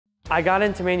I got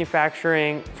into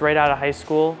manufacturing right out of high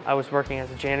school. I was working as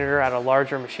a janitor at a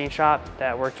larger machine shop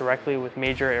that worked directly with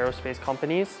major aerospace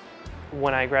companies.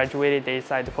 When I graduated, they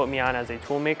decided to put me on as a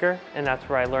toolmaker, and that's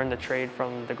where I learned the trade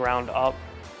from the ground up.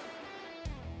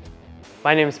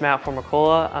 My name is Matt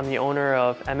Formicola. I'm the owner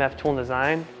of MF Tool &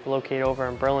 Design, located over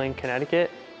in Berlin,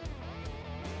 Connecticut.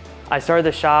 I started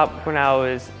the shop when I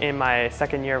was in my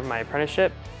second year of my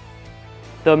apprenticeship.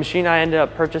 The machine I ended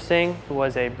up purchasing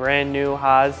was a brand new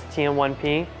Haas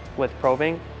TM-1P with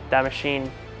probing. That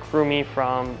machine grew me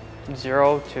from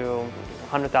 $0 to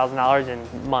 $100,000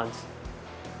 in months.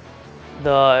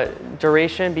 The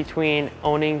duration between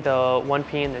owning the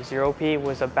 1P and the 0P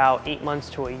was about 8 months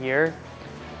to a year.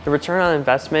 The return on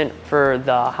investment for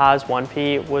the Haas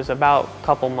 1P was about a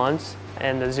couple months,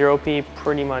 and the 0P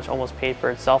pretty much almost paid for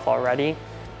itself already.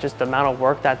 Just the amount of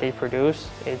work that they produce,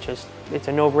 it's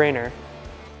a no-brainer.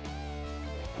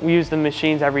 We use the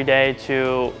machines every day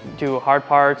to do hard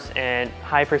parts and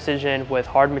high precision with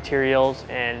hard materials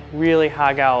and really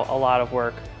hog out a lot of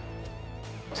work.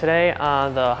 Today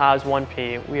on the Haas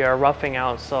 1P, we are roughing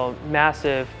out some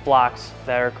massive blocks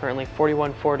that are currently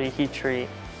 4140 heat treat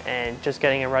and just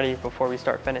getting it ready before we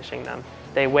start finishing them.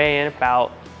 They weigh in about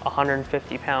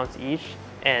 150 pounds each,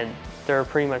 and they're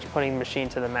pretty much putting the machine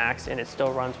to the max, and it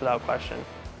still runs without question.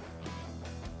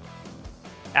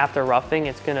 After roughing,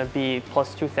 it's going to be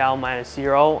plus 2 thou minus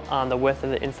 0 on the width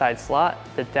of the inside slot.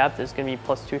 The depth is going to be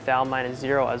plus 2 thou minus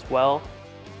 0 as well.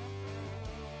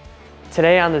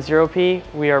 Today on the 0P,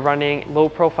 we are running low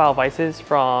profile vices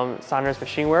from Saunders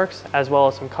Machine Works, as well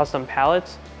as some custom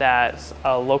pallets that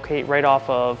locate right off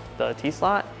of the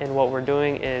T-slot. And what we're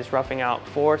doing is roughing out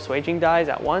 4 swaging dies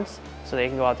at once so they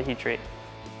can go out to heat treat.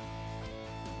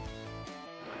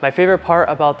 My favorite part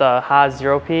about the Haas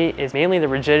 0P is mainly the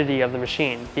rigidity of the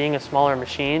machine. Being a smaller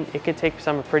machine, it could take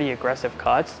some pretty aggressive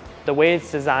cuts. The way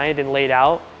it's designed and laid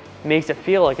out makes it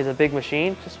feel like it's a big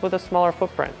machine, just with a smaller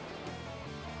footprint.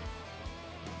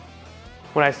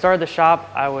 When I started the shop,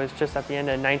 I was just at the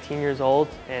end of 19 years old,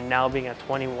 and now being at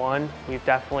 21, we've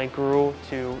definitely grew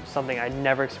to something I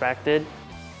never expected.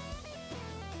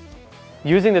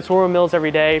 Using the toolroom mills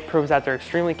every day proves that they're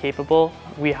extremely capable.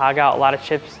 We hog out a lot of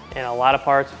chips and a lot of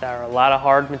parts that are a lot of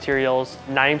hard materials.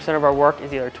 90% of our work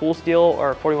is either tool steel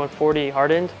or 4140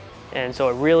 hardened, and so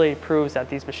it really proves that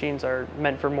these machines are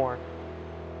meant for more.